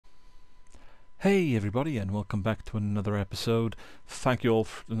Hey everybody, and welcome back to another episode. Thank you all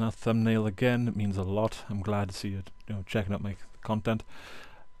for that thumbnail again. It means a lot. I'm glad to see you, checking out my content.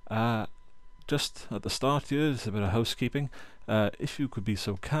 Just at the start here, just a bit of housekeeping. If you could be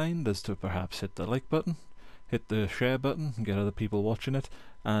so kind as to perhaps hit the like button, hit the share button, and get other people watching it,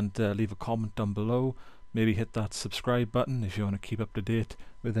 and leave a comment down below. Maybe hit that subscribe button if you want to keep up to date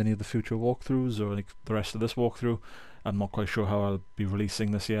with any of the future walkthroughs or like the rest of this walkthrough. I'm not quite sure how I'll be releasing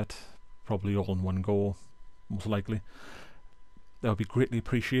this yet. Probably all in one go, most likely. That would be greatly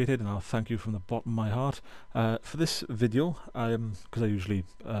appreciated, and I'll thank you from the bottom of my heart. For this video, because I usually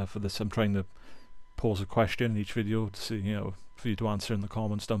for this I'm trying to pose a question in each video to see, for you to answer in the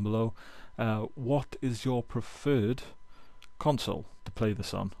comments down below. What is your preferred console to play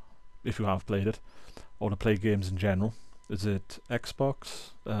this on, if you have played it, or to play games in general? Is it Xbox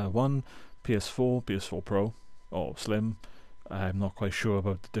One, PS4, PS4 Pro, or Slim? I'm not quite sure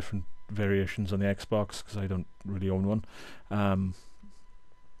about the different variations on the Xbox because I don't really own one.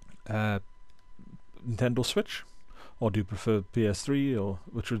 Nintendo Switch, or do you prefer PS3, or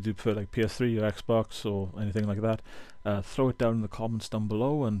which would you prefer, like PS3 or Xbox or anything like that? Throw it down in the comments down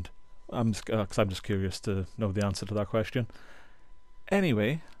below, and I'm just curious to know the answer to that question.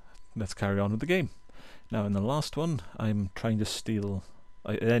 Anyway, let's carry on with the game. Now, in the last one, I'm trying to steal.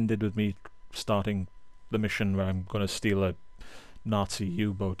 It ended with me starting the mission where I'm going to steal a Nazi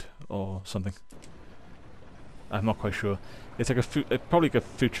U-boat or something. I'm not quite sure. It's like probably like a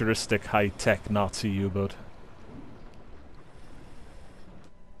futuristic, high-tech Nazi U-boat.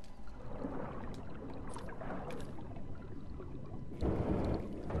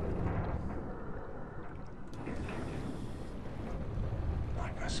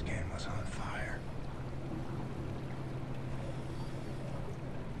 Like my skin was on fire.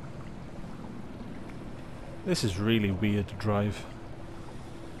 This is really weird to drive.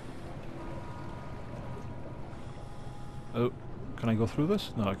 Oh, can I go through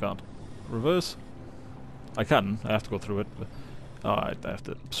this? No, I can't. Reverse? I can. I have to go through it. But I have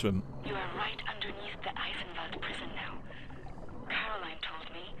to swim. You are right underneath the Eisenwald prison now. Caroline told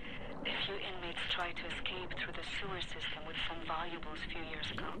me a few inmates tried to escape through the sewer system with some valuables a few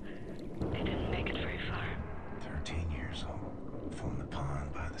years ago. They didn't make it very far. 13 years old. From the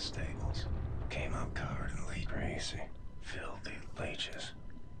pond by the stables. Came out covered in lead. Crazy. Filthy leeches.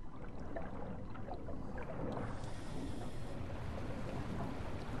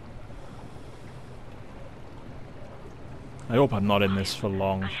 I hope I'm not in this for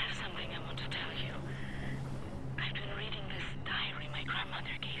long. I have something I want to tell you. I've been reading this diary my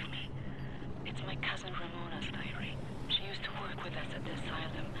grandmother gave me. It's my cousin Ramona's diary. She used to work with us at the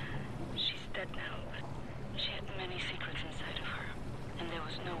asylum. She's dead now, but she had many secrets inside of her, and there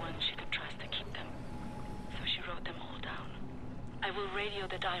was no one she could trust to keep them. So she wrote them all down. I will radio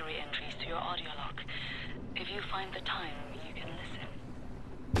the diary entries to your audio log. If you find the time, you can listen.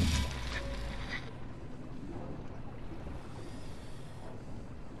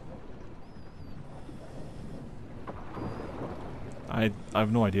 I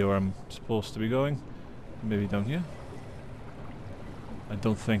have no idea where I'm supposed to be going. Maybe down here? I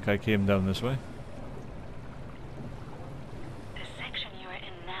don't think I came down this way. The section you are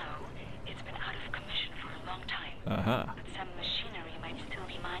in now, it's been out of commission for a long time. Aha. But some machinery might still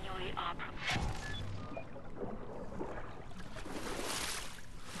be manually operable.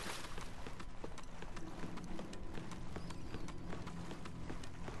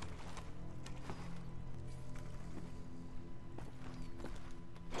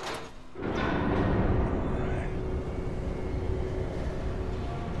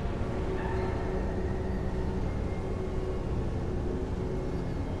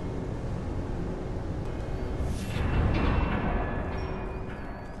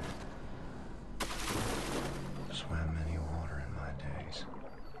 Swam many water in my days.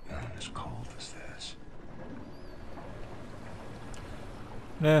 None as cold as this.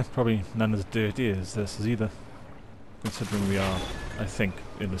 Yeah, probably none as dirty as this is either. Considering we are, I think,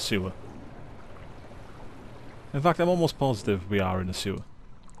 in the sewer. In fact, I'm almost positive we are in the sewer.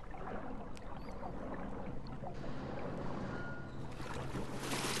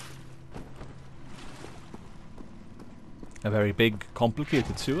 A very big,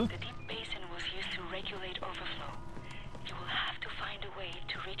 complicated sewer. The deep basin was used to regulate overflow. You will have to find a way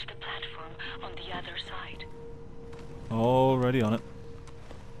to reach the platform on the other side. Already on it.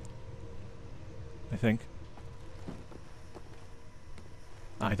 I think.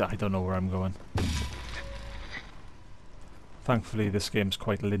 I don't know where I'm going. Thankfully this game's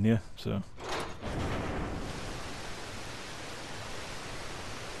quite linear, so...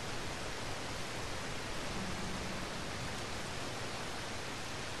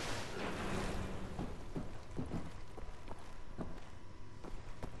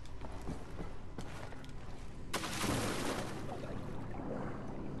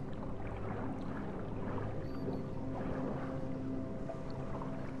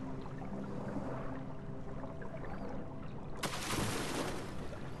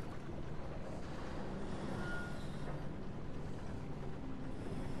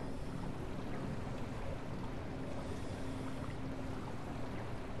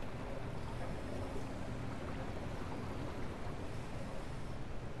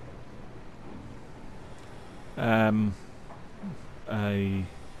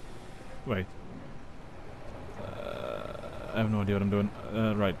 Wait. I have no idea what I'm doing.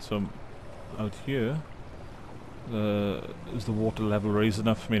 Right, so out here, is the water level raised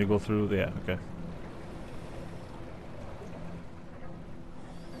enough for me to go through? Yeah, okay.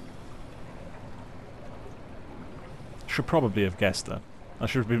 Should probably have guessed that. That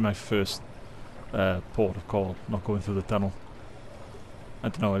should have been my first port of call, not going through the tunnel. I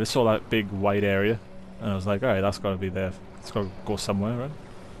don't know, I just saw that big wide area, and I was like, alright, that's got to be there. It's got to go somewhere, right?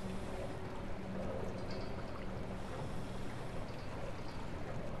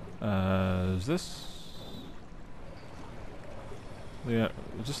 Is this... Yeah,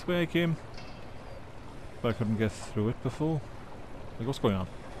 is this the way I came? But I couldn't get through it before? Like, what's going on?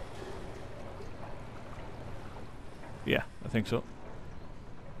 Yeah, I think so.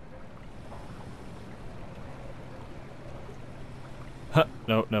 Huh,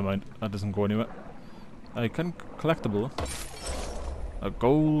 no, never mind. That doesn't go anywhere. I can collectible. A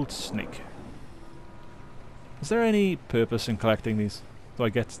gold snake. Is there any purpose in collecting these? Do I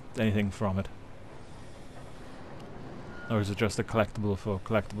get anything from it? Or is it just a collectible for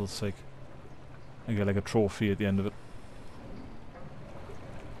collectible's sake? I get like a trophy at the end of it.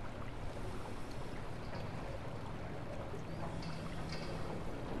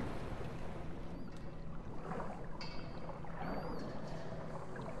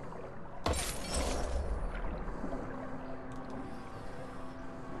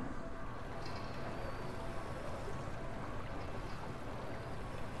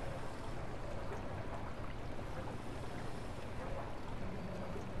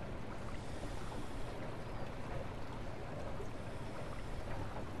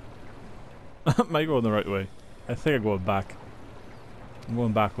 Am I going the right way? I think I'm going back. I'm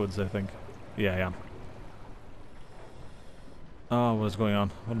going backwards, I think. Yeah, I am. Oh, what is going on?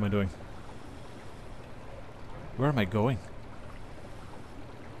 What am I doing? Where am I going?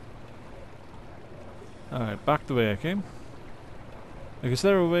 Alright, back the way I came. Like, is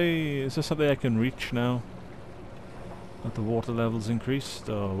there a way... Is there something I can reach now? That the water level's increased,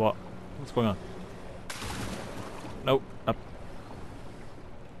 or what? What's going on? Nope, up.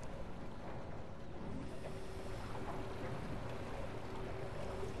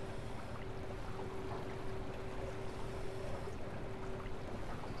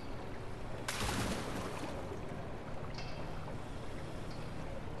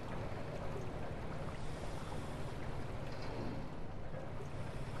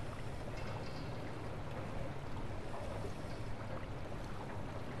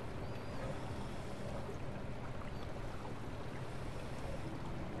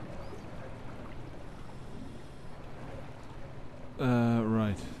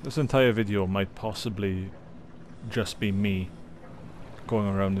 Right. This entire video might possibly just be me going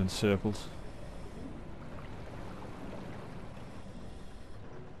around in circles.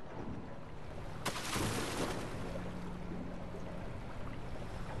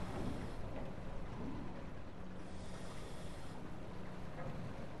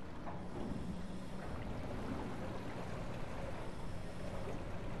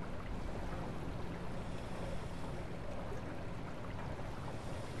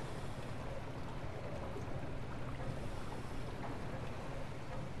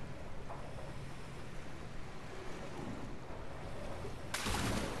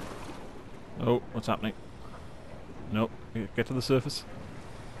 Oh, what's happening? Nope, get to the surface.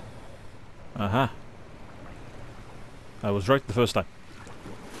 Aha. I was right the first time.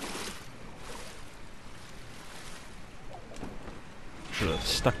 Should have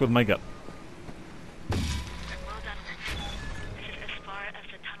stuck with my gut. Well done. This is as far as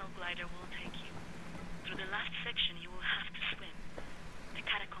the tunnel glider will take you. Through the last section you will have to swim. The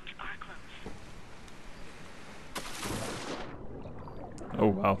catacombs are close. Oh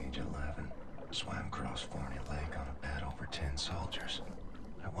wow. Age 11. Swam across Forney Lake on a bed over 10 soldiers.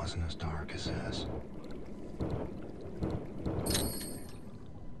 It wasn't as dark as this.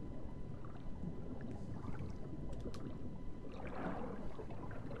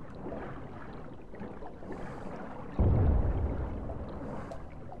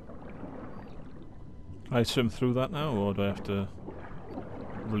 Can I swim through that now, or do I have to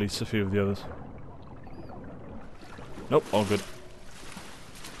release a few of the others? Nope, all good.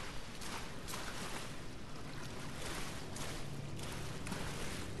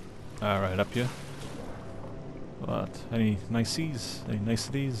 Alright, up here. What? Any niceties? Any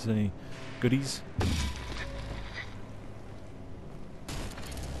niceties? Any goodies?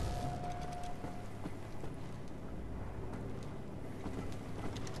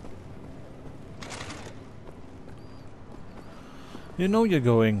 You know you're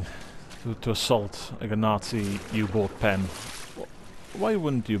going to assault like a Nazi U-boat pen, why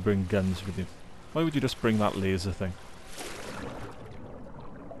wouldn't you bring guns with you? Why would you just bring that laser thing?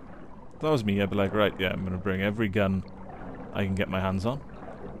 If that was me, I'd be like, right, yeah, I'm gonna bring every gun I can get my hands on.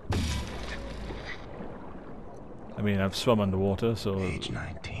 I mean, I've swum underwater, so... Age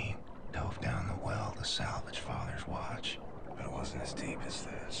 19, dove down the well to salvage father's watch, but it wasn't as deep as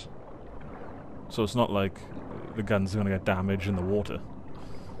this. So it's not like the gun's gonna get damaged in the water.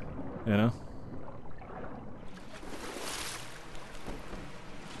 You know?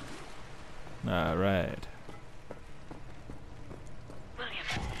 Alright. William,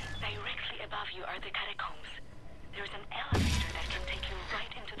 directly above you are the catacombs. There's an elevator that can take you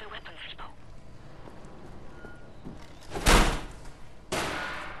right into the weapons depot.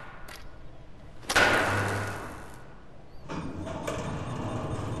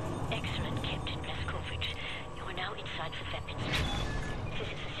 Excellent, Captain Blazkowicz. You are now inside the weapons depot. This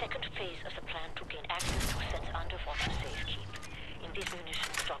is the second phase of the plan to gain access to Set's underwater safekeep. In this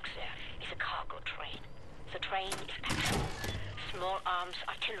munition stocks there is a cargo train. The train is packed full. Small arms,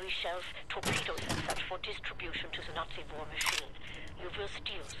 artillery shells, torpedoes and such for distribution to the Nazi war machine. You will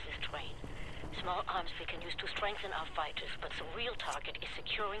steal this train. Small arms we can use to strengthen our fighters, but the real target is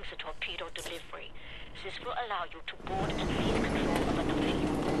securing the torpedo delivery. This will allow you to board and seize control of another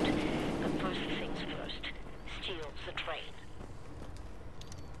U-boat. But first things first, steal the train.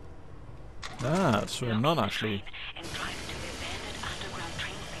 Ah, so we're not actually... And drive to the abandoned underground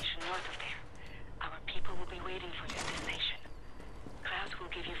train station north of there. Our people will be waiting for you at the station. Krauss will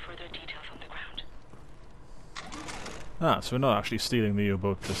give you further details on the ground. Ah, so we're not actually stealing the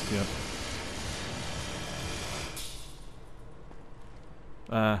U-boat just yet.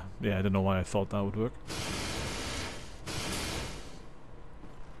 Yeah, I don't know why I thought that would work.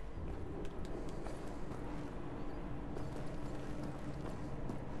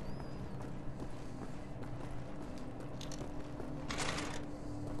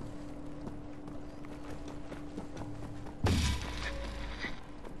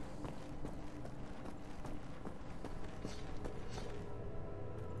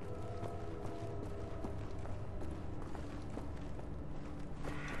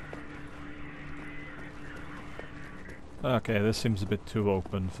 Okay, this seems a bit too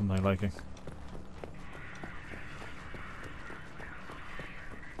open for my liking.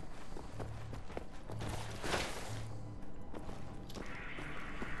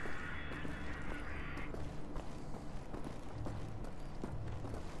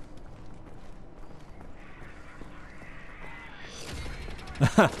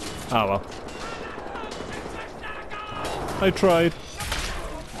 Ah well. I tried.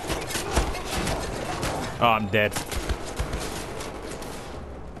 Oh, I'm dead.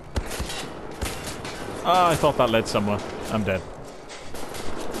 Ah, I thought that led somewhere. I'm dead.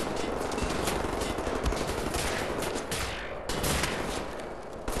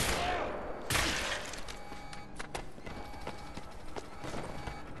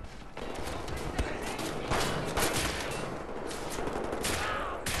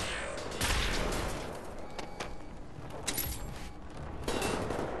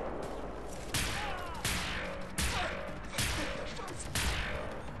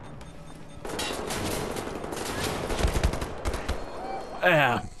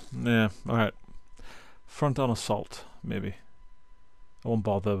 Yeah, alright. Front-on assault, maybe. I won't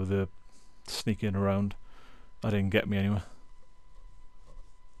bother with the sneaking around. That didn't get me anywhere.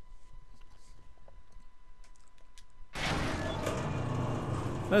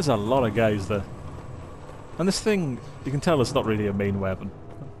 There's a lot of guys there. And this thing, you can tell it's not really a main weapon.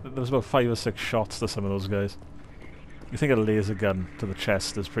 There's about 5 or 6 shots to some of those guys. You think a laser gun to the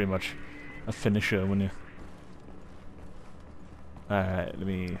chest is pretty much a finisher, wouldn't you? Alright, let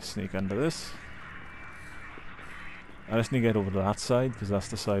me sneak under this. I just need to get over to that side, because that's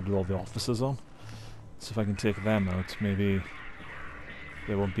the side with all the officers on. So if I can take them out, maybe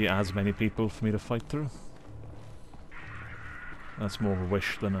there won't be as many people for me to fight through. That's more of a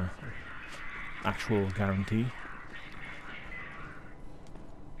wish than a actual guarantee.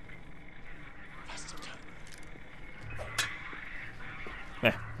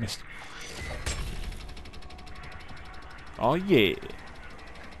 Yeah, missed. Oh yeah.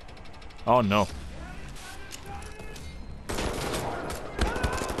 Oh no.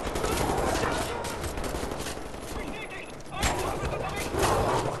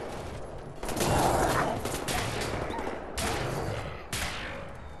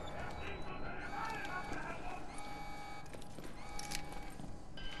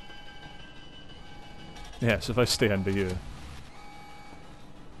 Yeah, so if I stay under you.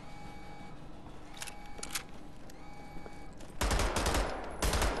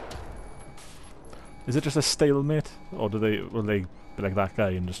 Is it just a stalemate, or will they be like that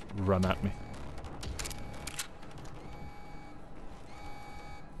guy and just run at me?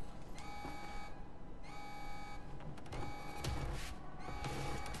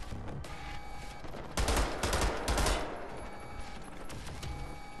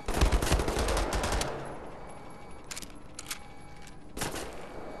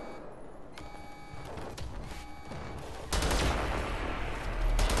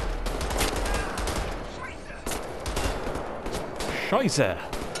 Scheiße!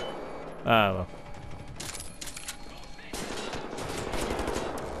 Ah, well.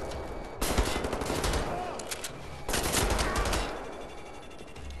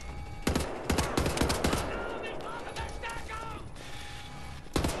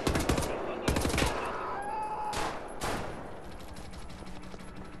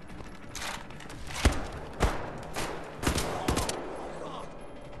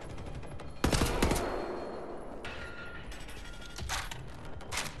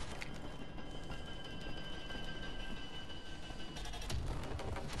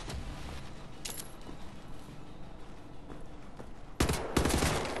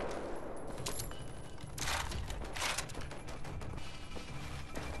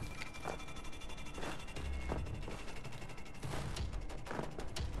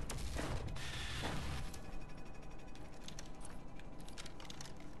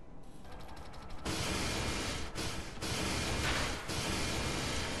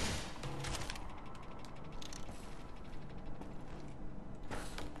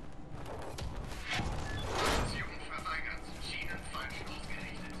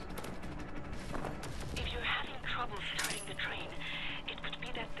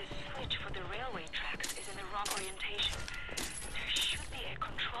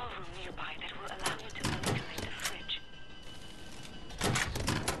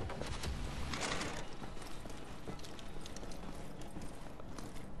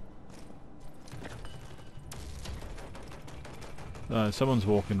 Someone's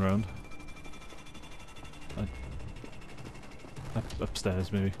walking around.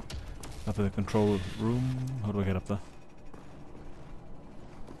 Upstairs, maybe. Up in the control room. How do I get up there?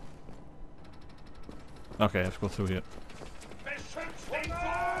 Okay, I have to go through here.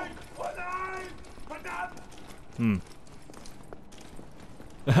 Hmm.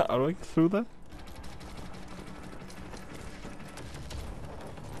 How do I get through there?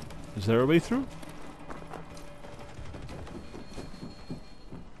 Is there a way through?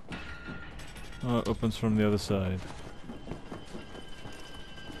 Oh, it opens from the other side.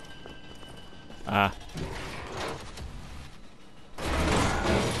 Ah.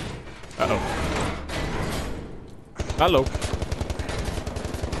 Uh-oh. Hello.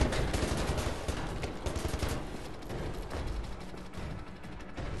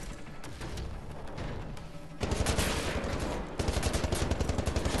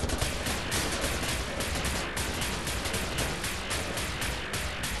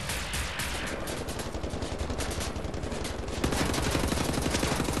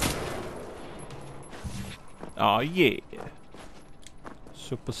 Oh yeah.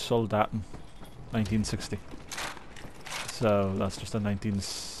 Super Soldaten. 1960. So that's just a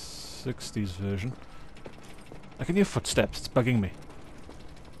 1960s version. I can hear footsteps, it's bugging me.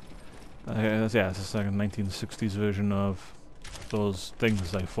 Yeah, it's just like a 1960s version of those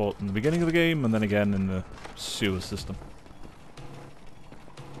things I fought in the beginning of the game and then again in the sewer system.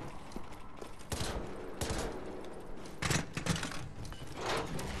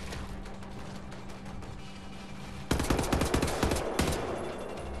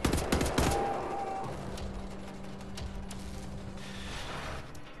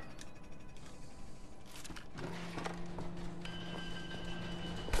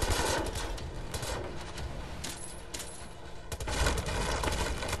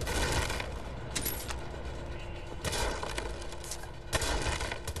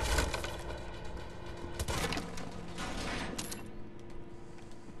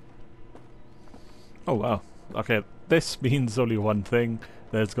 Oh wow. Okay, this means only one thing.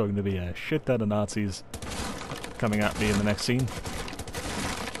 There's going to be a shit ton of Nazis coming at me in the next scene.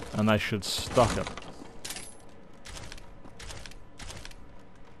 And I should stock up.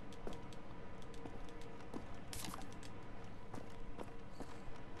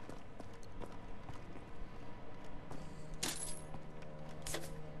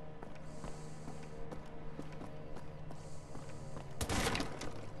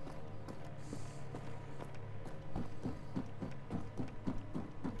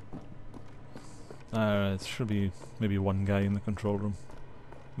 It should be maybe one guy in the control room.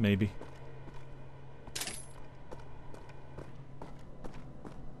 Maybe.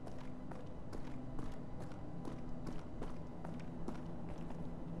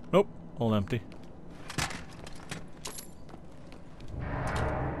 all empty. Our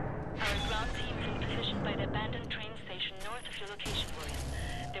ground team is in position by the abandoned train station north of your location, William.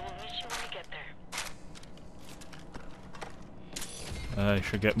 They will meet you when you get there. I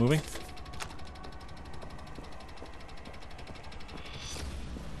should get moving.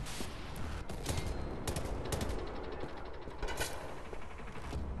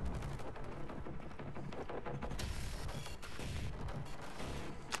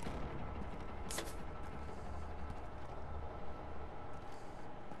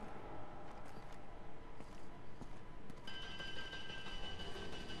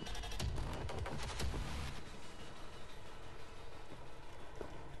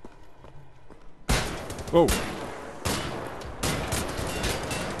 Whoa!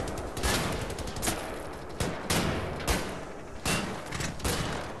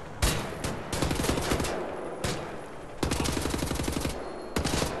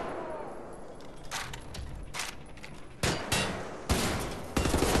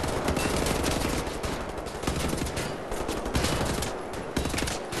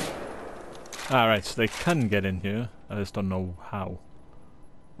 Alright, so they can get in here. I just don't know how.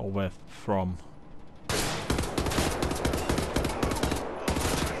 Or where from.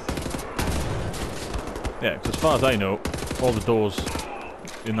 Yeah, because as far as I know, all the doors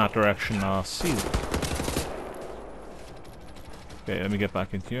in that direction are sealed. Okay, let me get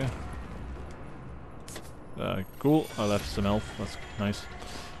back in here. Cool, I left some health, that's nice.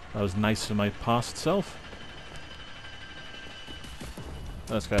 That was nice for my past self.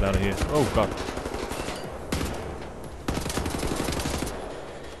 Let's get out of here. Oh god.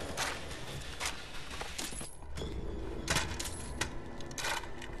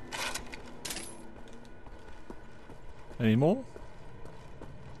 Any more?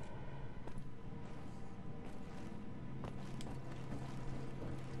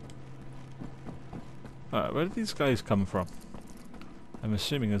 Alright, where did these guys come from? I'm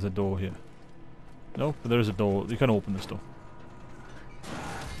assuming there's a door here. No, but there is a door. You can open this door.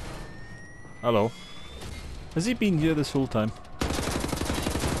 Hello. Has he been here this whole time?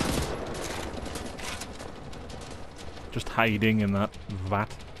 Just hiding in that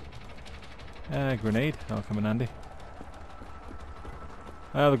vat. Grenade. That'll come in handy.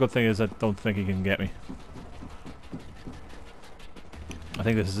 The good thing is I don't think he can get me. I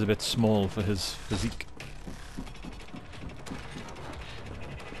think this is a bit small for his physique.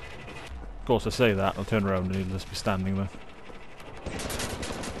 Of course, I say that, I'll turn around and he'll just be standing there.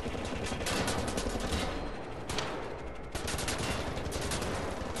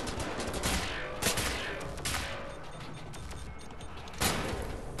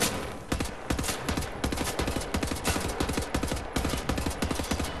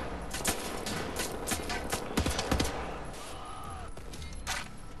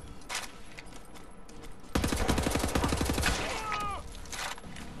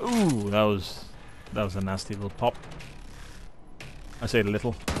 Ooh, that was a nasty little pop. I say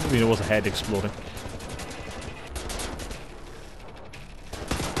little. I mean, it was a head exploding.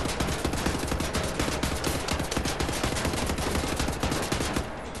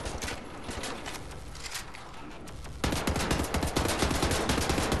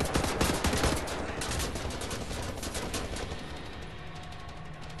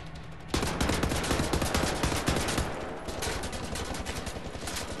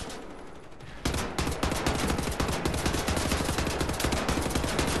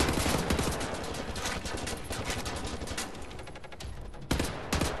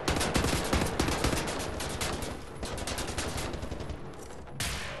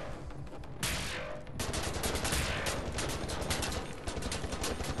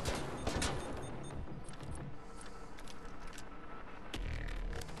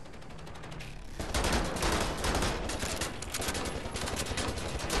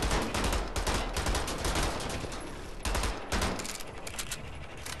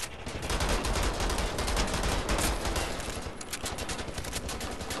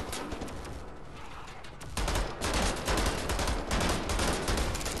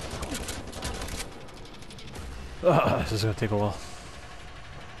 This is gonna take a while.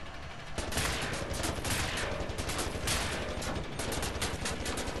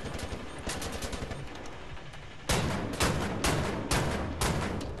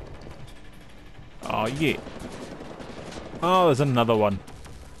 Oh yeah. Oh, there's another one.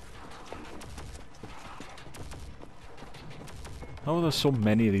 How are there so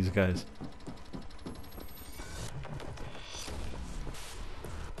many of these guys?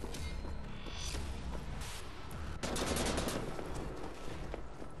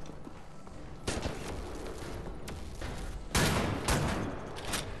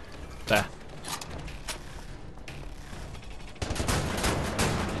 The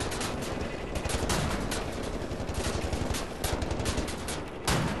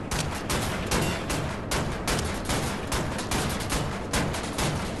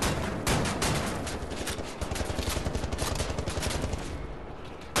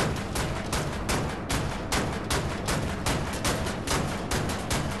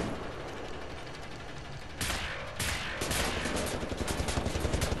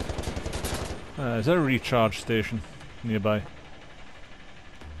Is there a recharge station nearby?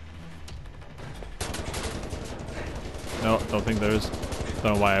 No, don't think there is.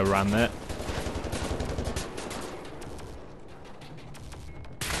 Don't know why I ran there.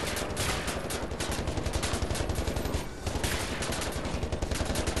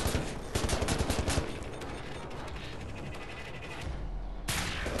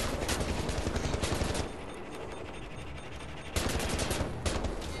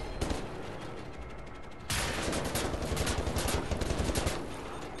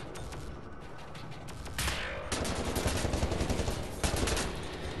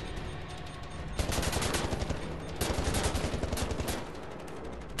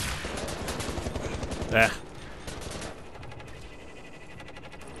 There.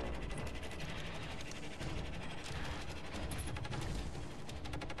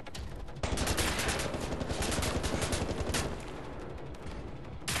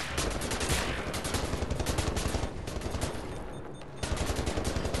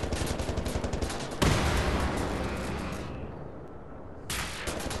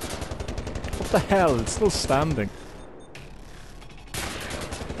 What the hell? It's still standing.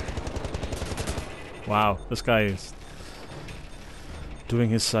 Wow, this guy is doing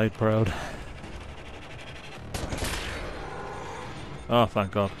his side proud. Oh,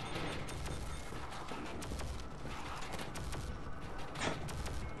 thank God.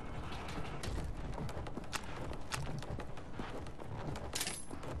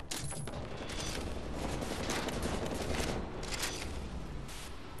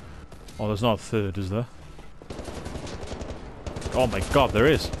 Oh, there's not a third, is there? Oh my God, there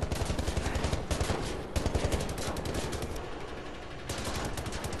is.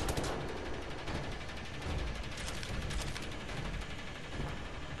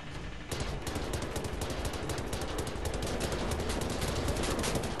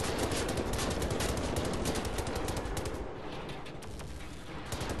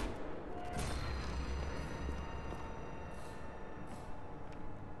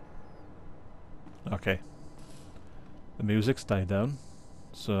 Okay. The music's died down,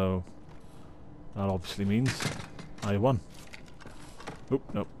 so that obviously means I won. Oop,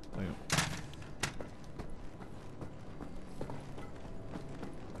 nope. There you go.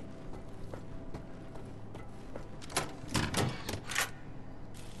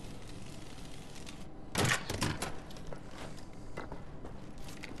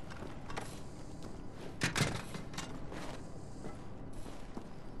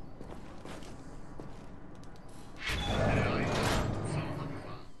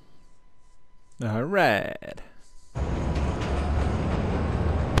 Alright.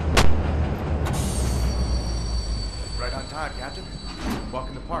 Right on time, Captain. Walk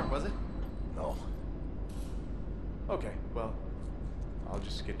in the park, was it? No. Okay, well, I'll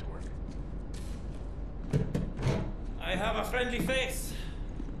just get to work. I have a friendly face.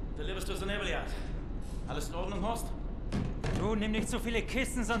 Delivers to the Nebelyard. Alles in Ordnung, Horst? Du, nimm nicht so viele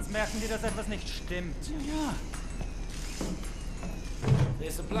Kisten, sonst merken die, dass etwas nicht stimmt. Ja. They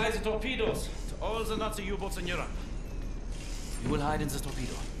supply the torpedoes to all the Nazi U-boats in Europe. You will hide in the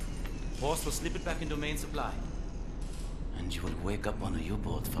torpedo. Horst will slip it back into main supply. And you will wake up on a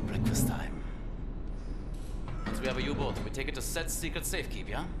U-boat for breakfast time. Once we have a U-boat, we take it to Set's secret safekeep,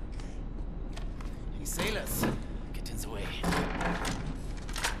 yeah? You sailors, get in the way.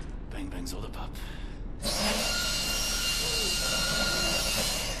 Bang bang soda pop.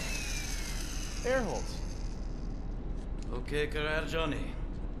 Air holes. Okay, career Johnny.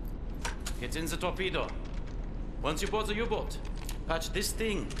 Get in the torpedo. Once you board the U-boat, patch this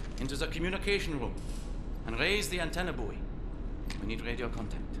thing into the communication room and raise the antenna buoy. We need radio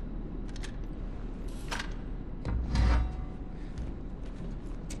contact.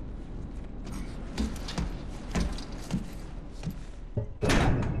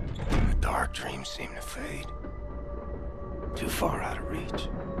 The dark dreams seem to fade. Too far out of reach.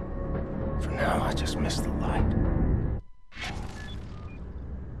 For now, I just miss the light.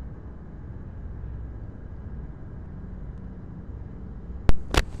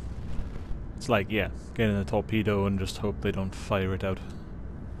 It's like, yeah, get in a torpedo and just hope they don't fire it out.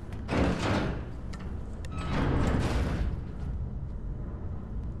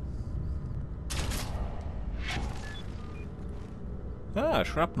 Ah,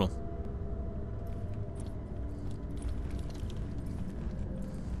 shrapnel.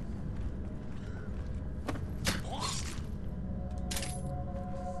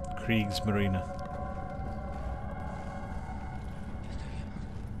 Kriegsmarine.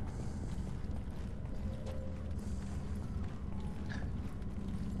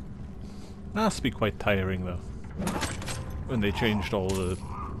 That has to be quite tiring though. When they changed all the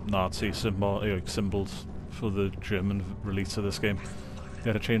Nazi symbols for the German release of this game. You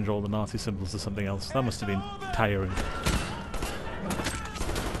had to change all the Nazi symbols to something else. That must have been tiring.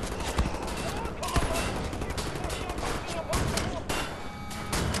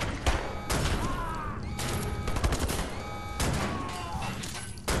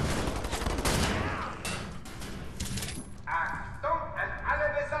 Achtung an alle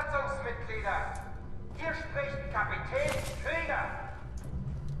Besatzungsmitglieder! Hier spricht Kapitän Krieger!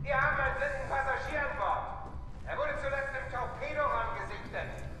 Wir haben einen blinden Passagier an Bord. Er wurde zuletzt im Torpedoraum gesichtet.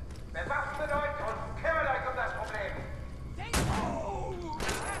 Bewaffnet euch und kümmert euch um das Problem.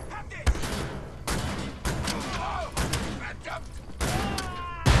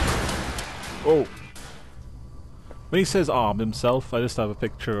 Oh. When he says arm himself, I just have a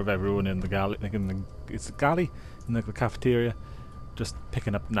picture of everyone in the galley, like it's a galley in the cafeteria, just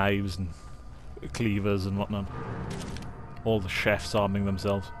picking up knives and cleavers and whatnot. All the chefs arming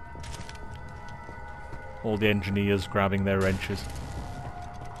themselves. All the engineers grabbing their wrenches.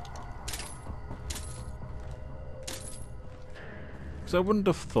 So I wouldn't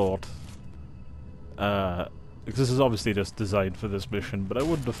have thought, because this is obviously just designed for this mission, but I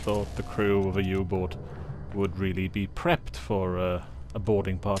wouldn't have thought the crew of a U-boat would really be prepped for a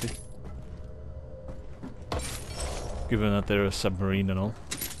boarding party. Given that they're a submarine and all.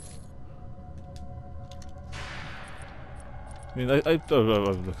 I mean, I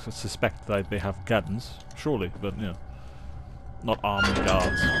suspect that they have guns, surely, but, you know, not armed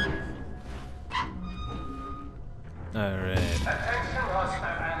guards. Alright. Attention,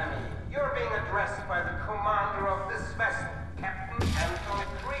 hostile enemy. You're being addressed by the commander of this vessel, Captain Anton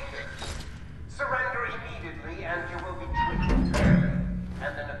Krieger. Surrender immediately and you will be treated fairly,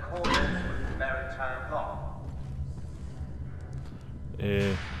 and in accordance with maritime law.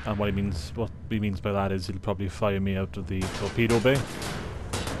 And what he means by that is he'll probably fire me out of the torpedo bay.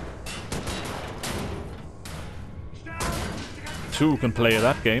 Two can play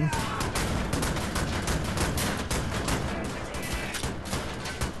that game.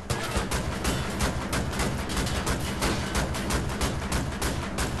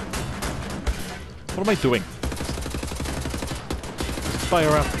 What am I doing? Fire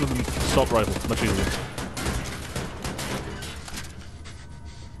after the assault rifle, much easier.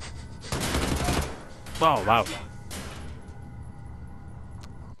 Oh, wow.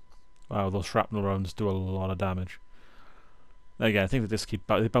 Wow, those shrapnel rounds do a lot of damage. Again, I think they just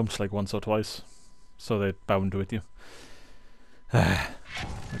they bounce like once or twice, so they're bound to hit you.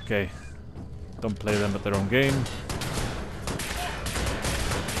 Okay. Don't play them at their own game.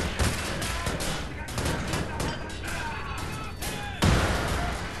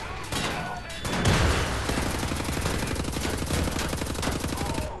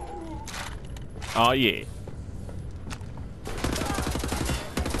 Oh yeah.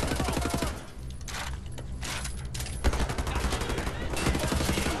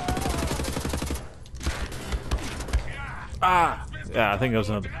 Ah! Yeah, I think there's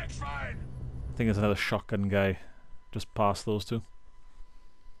another. I think there's another shotgun guy just past those two.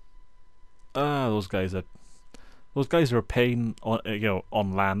 Ah, those guys are a pain on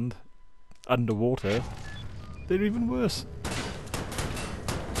on land, underwater. They're even worse.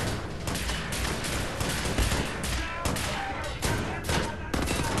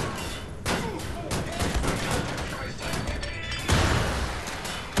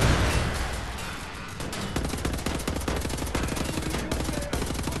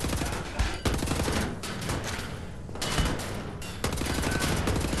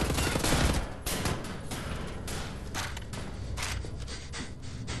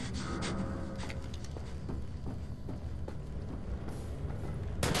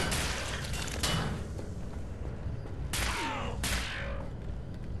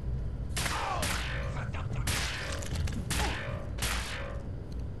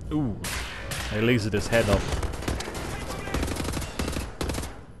 Ooh, I lasered his head off.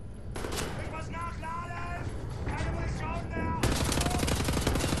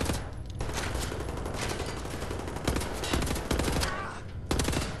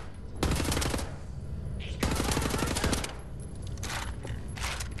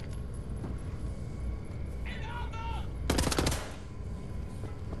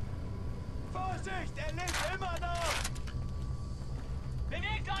 Vorsicht, lebt immer noch!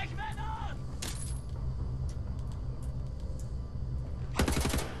 Bewegt euch, Männer!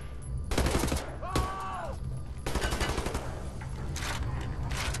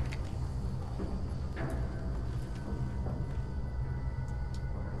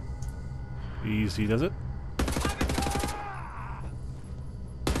 Easy does it.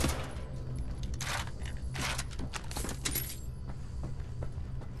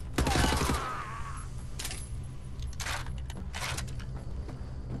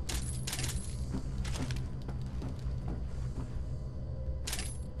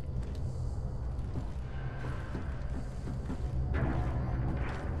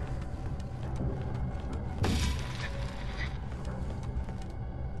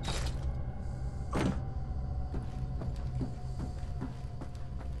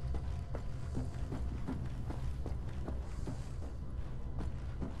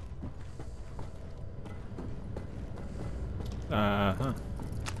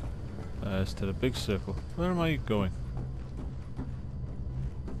 As to the big circle. Where am I going?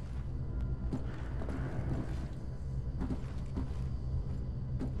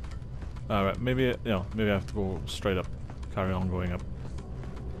 Alright, maybe maybe I have to go straight up. Carry on going up.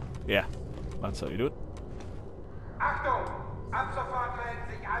 Yeah, that's how you do it. Achtung! Ab sofort melden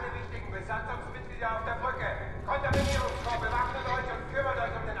sich alle wichtigen Besatzungsmitglieder auf der Brücke. Kontaminierungskorps bewaffnet euch und kümmert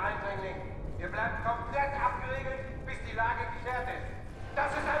euch um den Eindringling. Wir bleiben komplett abgeriegelt, bis die Lage geklärt ist. Das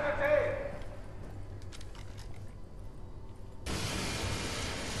ist ein Befehl!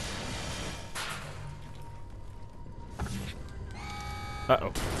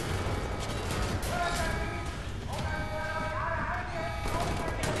 Uh-oh.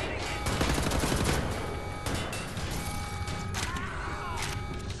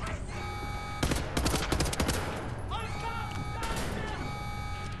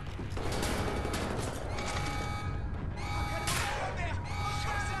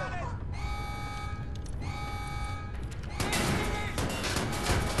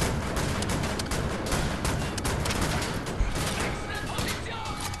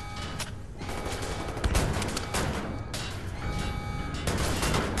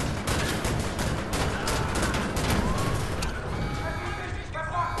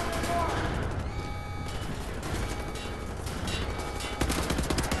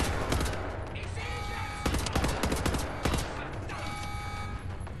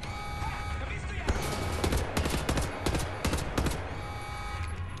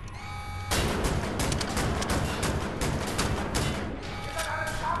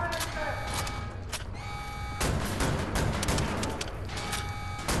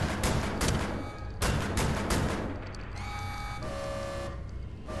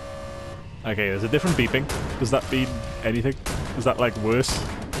 Okay, there's a different beeping. Does that mean anything? Is that like worse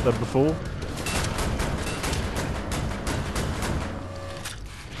than before?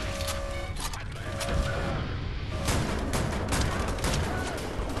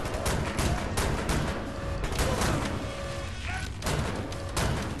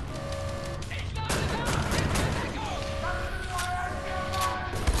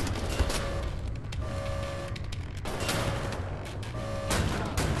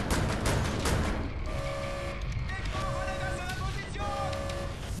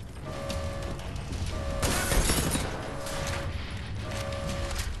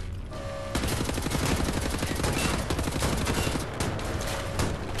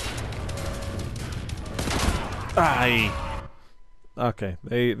 Aye. Okay,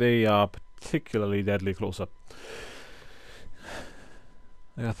 they are particularly deadly close up.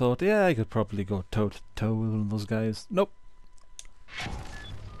 I thought, yeah, I could probably go toe to toe with one of those guys. Nope.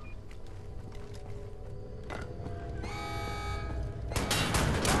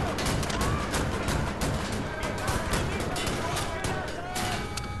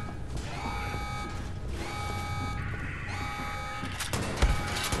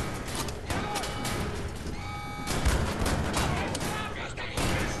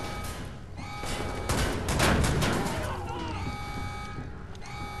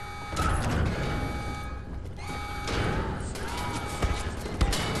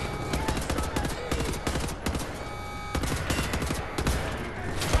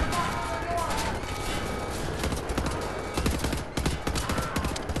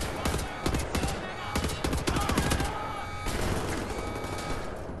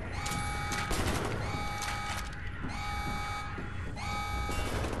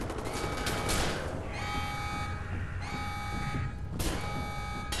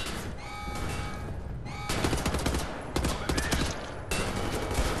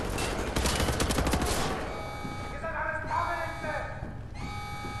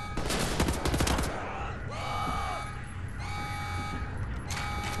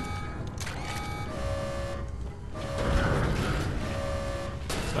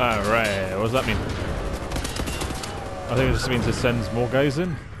 Alright, what does that mean? I think it just means it sends more guys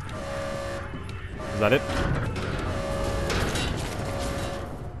in. Is that it?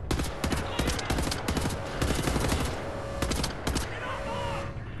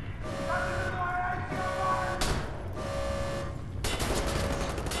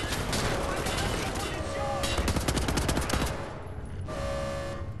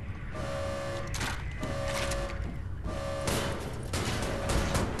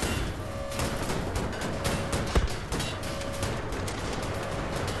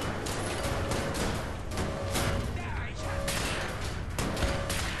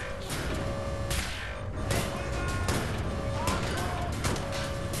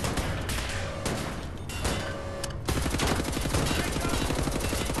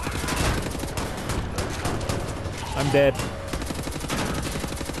 I'm dead.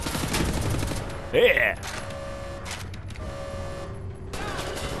 Yeah!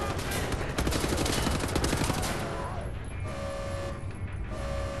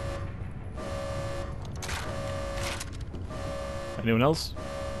 Anyone else?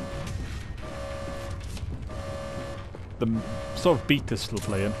 The sort of beat is still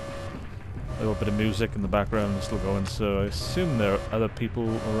playing. A little bit of music in the background is still going, so I assume there are other people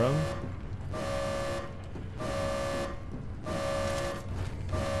around.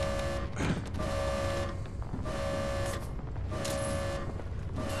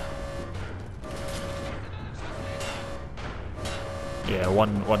 Yeah,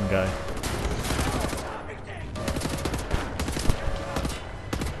 one guy.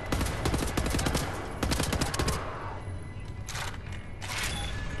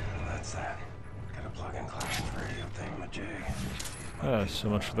 That's that. Gotta plug in Clark's radio thingamajig. So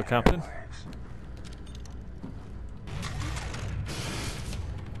much for the captain.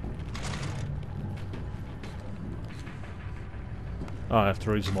 Oh, I have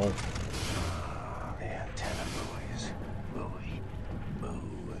to raise them all. The antenna buoys. Buoys.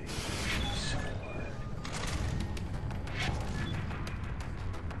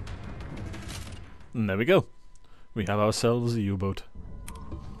 And there we go. We have ourselves a U-boat.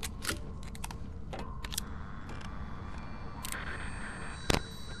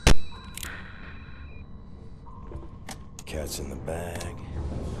 Cat's in the bag.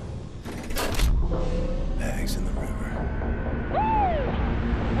 Bag's in the river.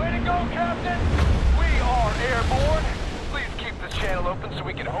 Way to go, Captain! We are airborne. Please keep this channel open so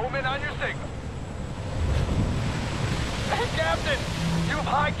we can home in on your signal. Hey, Captain! You've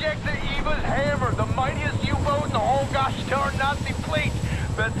hijacked the Eva's Hammer, the mightiest U-boat in the whole gosh darn Nazi fleet.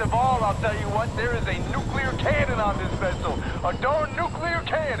 Best of all, I'll tell you what, there is a nuclear cannon on this vessel. A darn nuclear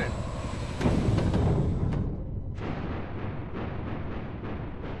cannon!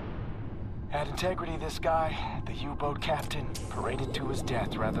 Had integrity, this guy. The U-boat captain paraded to his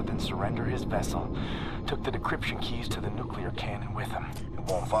death rather than surrender his vessel. Took the decryption keys to the nuclear cannon with him. It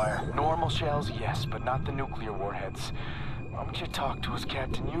won't fire. Normal shells, yes, but not the nuclear warheads. Why don't you talk to us,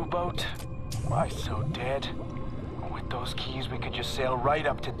 Captain U-boat? Why so dead? With those keys, we could just sail right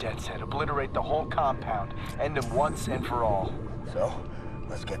up to Death's Head, obliterate the whole compound, end him once and for all. So,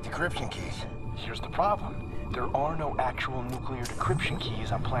 let's get decryption keys. Here's the problem. There are no actual nuclear decryption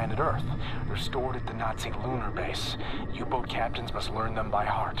keys on planet Earth. They're stored at the Nazi lunar base. U-boat captains must learn them by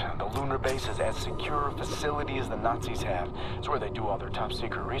heart. The lunar base is as secure a facility as the Nazis have. It's where they do all their top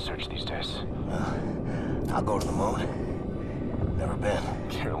secret research these days. I'll go to the moon. Never been.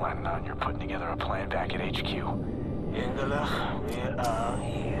 Caroline and you're putting together a plan back at HQ. Ingela, we are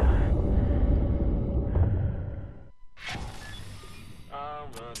here.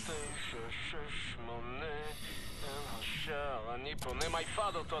 My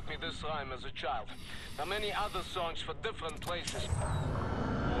father taught me this rhyme as a child. Now many other songs for different places.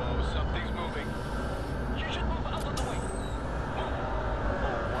 Whoa, something's moving. You should move out of the way. Move. Oh,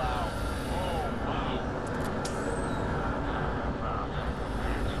 wow.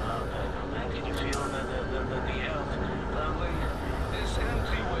 Can you feel the earth? Lovely. This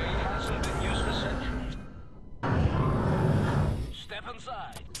entryway hasn't been used for centuries. Step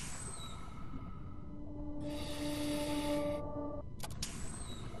inside.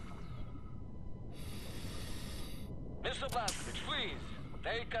 Mr. Blazkowicz, please,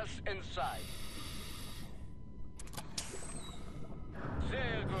 take us inside.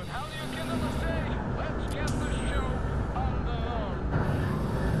 Very good. How do you get on the stage? Let's get the show on the road.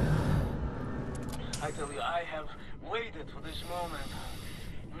 I tell you, I have waited for this moment.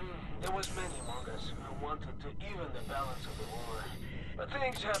 There was many among us who wanted to even the balance of the war. But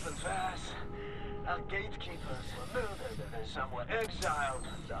things happened fast. Our gatekeepers were murdered and some were exiled.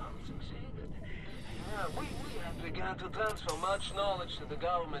 Some succeeded. We have begun to transfer much knowledge to the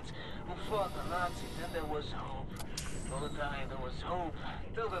governments who fought the Nazis, and there was hope. For the time, there was hope,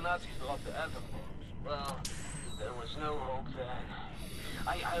 till the Nazis dropped the atom bombs. Well, there was no hope then.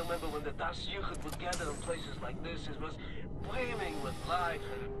 I remember when the Das Jugend would gather in places like this, it was brimming with life,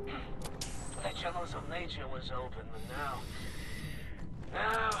 and the channels of nature was open, but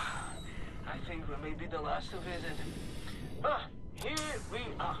now, I think we may be the last to visit. Ah, here we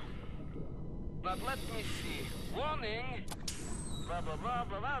are. But let me see. Warning! Blah, blah, blah,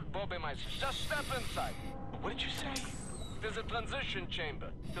 blah, blah. Bobby Mice, just step inside. What did you say? There's a transition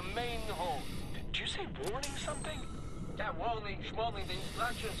chamber. The main hall. Did you say warning something? Yeah, warning, schwarning. The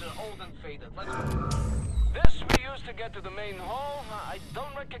instructions are old and faded. Let's go. This we used to get to the main hall. I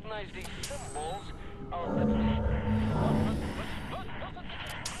don't recognize these symbols.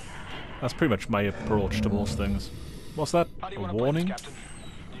 That's pretty much my approach to most things. What's that? A warning? Do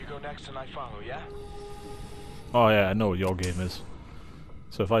you go next and I follow, yeah? Oh yeah, I know what your game is.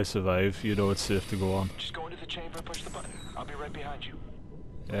 So if I survive, you know it's safe to go on. Just go into the chamber and push the button. I'll be right behind you.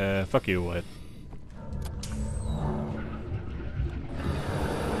 Fuck you, Wyatt.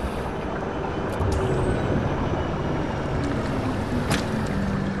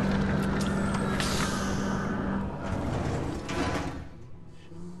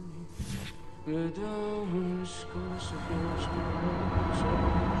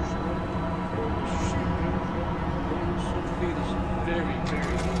 Very,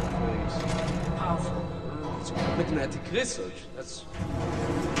 very good place. Powerful. It's magnetic research. That's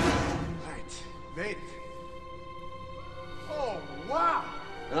Right. Made it. Oh, wow!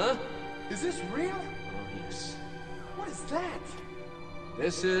 huh? Is this real? Oh yes. What is that?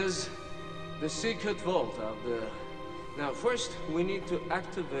 This is the secret vault out there. Now, first we need to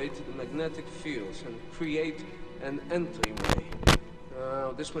activate the magnetic fields and create an entryway.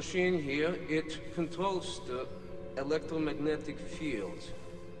 Now, this machine here, it controls the electromagnetic field.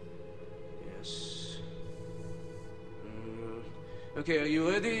 Yes. Okay, are you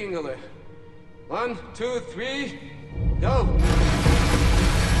ready, Ingele? 1, 2, 3, go!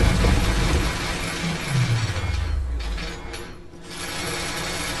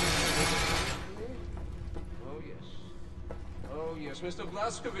 Oh yes, Mr.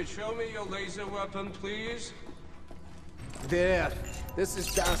 Blazkowicz, show me your laser weapon, please. There. This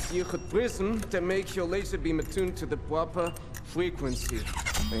is just your prism to make your laser beam attuned to the proper frequency.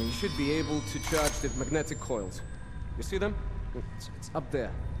 And you should be able to charge the magnetic coils. You see them? It's up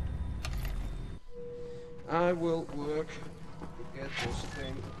there. I will work to get this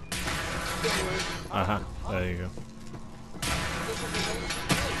thing going. There you go.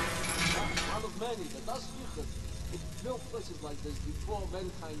 One of many that does Yuchat. It built places like this before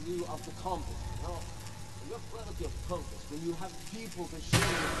mankind knew of the compass. You know? When you have clarity of focus, when you have people to share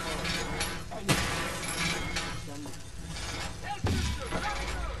your thoughts,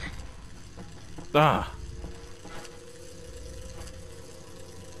 Ah!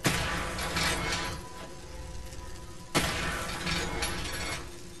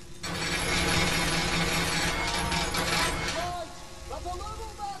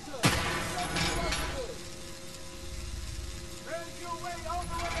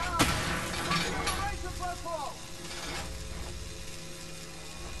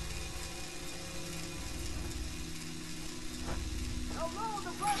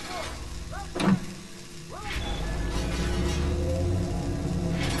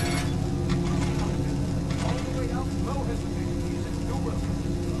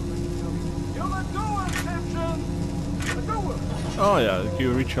 Oh yeah, can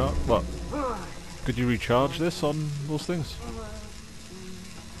you recharge? What? Could you recharge this on those things?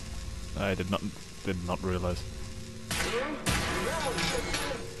 I did not realise.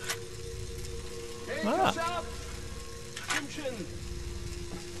 Ah.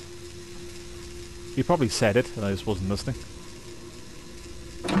 You probably said it, and I just wasn't listening.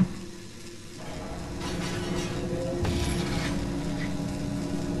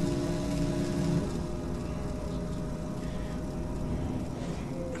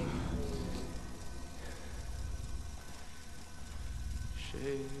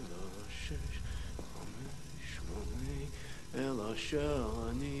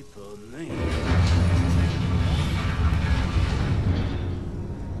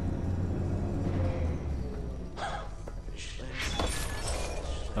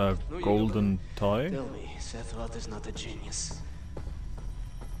 A golden toy? Tell me, Sephiroth is not a genius.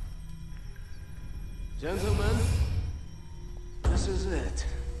 Gentlemen, this is it.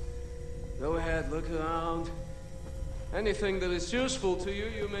 Go ahead, look around. Anything that is useful to you,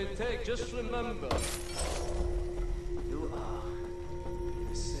 you may take. Just remember, you are in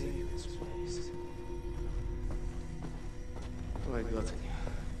a safe place. Oh, I got it.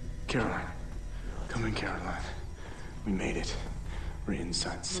 Caroline. Come in, Caroline. We made it. We're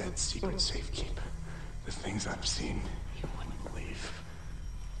inside said secret safekeep. The things I've seen, you wouldn't believe.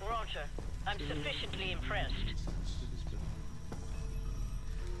 Roger. I'm sufficiently impressed.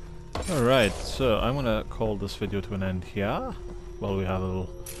 Alright, so I'm gonna call this video to an end here, while we have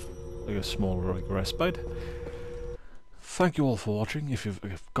a small respite. Thank you all for watching. If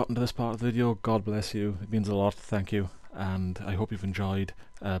you've gotten to this part of the video, God bless you. It means a lot. Thank you. And I hope you've enjoyed.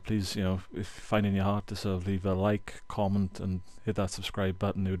 Please, if you find in your heart to sort of leave a like, comment, and hit that subscribe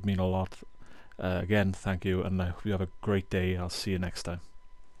button. It would mean a lot. Again, thank you, and I hope you have a great day. I'll see you next time.